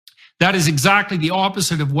That is exactly the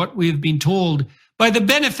opposite of what we have been told by the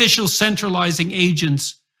beneficial centralizing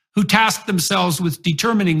agents who task themselves with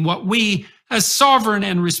determining what we, as sovereign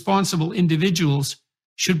and responsible individuals,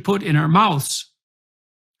 should put in our mouths.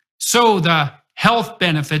 So the health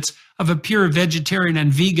benefits of a pure vegetarian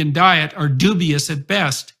and vegan diet are dubious at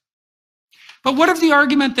best. But what of the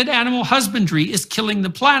argument that animal husbandry is killing the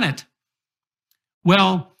planet?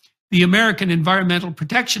 Well, the American Environmental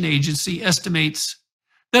Protection Agency estimates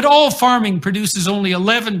that all farming produces only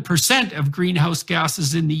 11% of greenhouse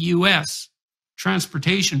gases in the US.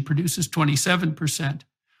 Transportation produces 27%.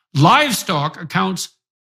 Livestock accounts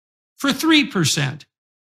for 3%.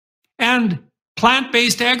 And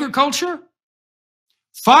plant-based agriculture?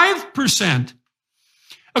 5%.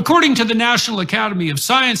 According to the National Academy of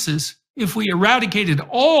Sciences, if we eradicated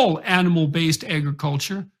all animal-based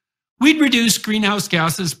agriculture, we'd reduce greenhouse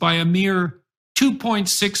gases by a mere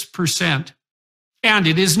 2.6%. And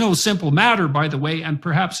it is no simple matter, by the way, and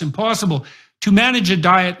perhaps impossible, to manage a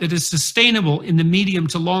diet that is sustainable in the medium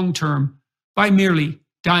to long term by merely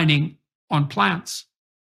dining on plants.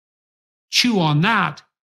 Chew on that.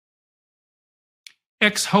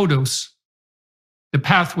 Ex Hodos, the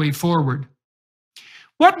pathway forward.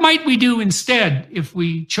 What might we do instead if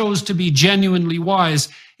we chose to be genuinely wise,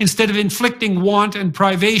 instead of inflicting want and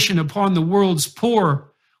privation upon the world's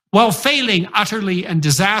poor, while failing utterly and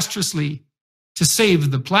disastrously to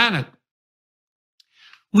save the planet?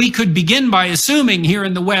 We could begin by assuming here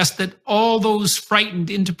in the West that all those frightened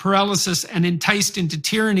into paralysis and enticed into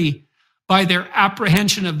tyranny by their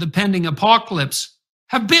apprehension of the pending apocalypse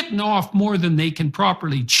have bitten off more than they can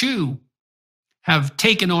properly chew, have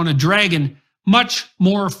taken on a dragon much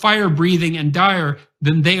more fire-breathing and dire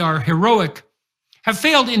than they are heroic, have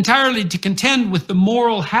failed entirely to contend with the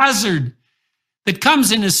moral hazard that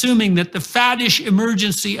comes in assuming that the faddish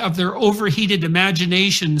emergency of their overheated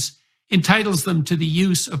imaginations entitles them to the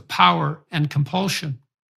use of power and compulsion.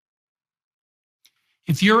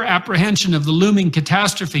 If your apprehension of the looming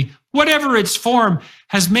catastrophe, whatever its form,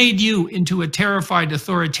 has made you into a terrified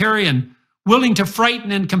authoritarian, willing to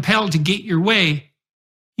frighten and compel to get your way,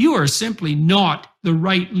 you are simply not the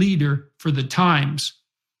right leader for the times.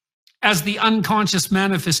 As the unconscious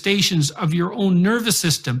manifestations of your own nervous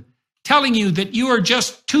system, telling you that you are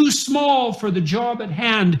just too small for the job at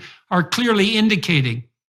hand, are clearly indicating,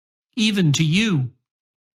 even to you.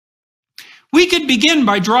 We could begin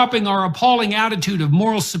by dropping our appalling attitude of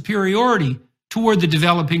moral superiority toward the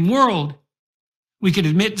developing world. We could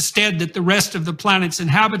admit instead that the rest of the planet's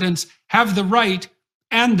inhabitants have the right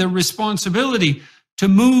and the responsibility to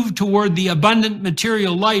move toward the abundant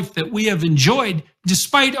material life that we have enjoyed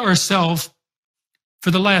despite ourselves for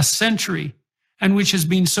the last century, and which has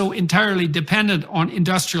been so entirely dependent on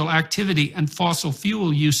industrial activity and fossil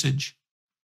fuel usage.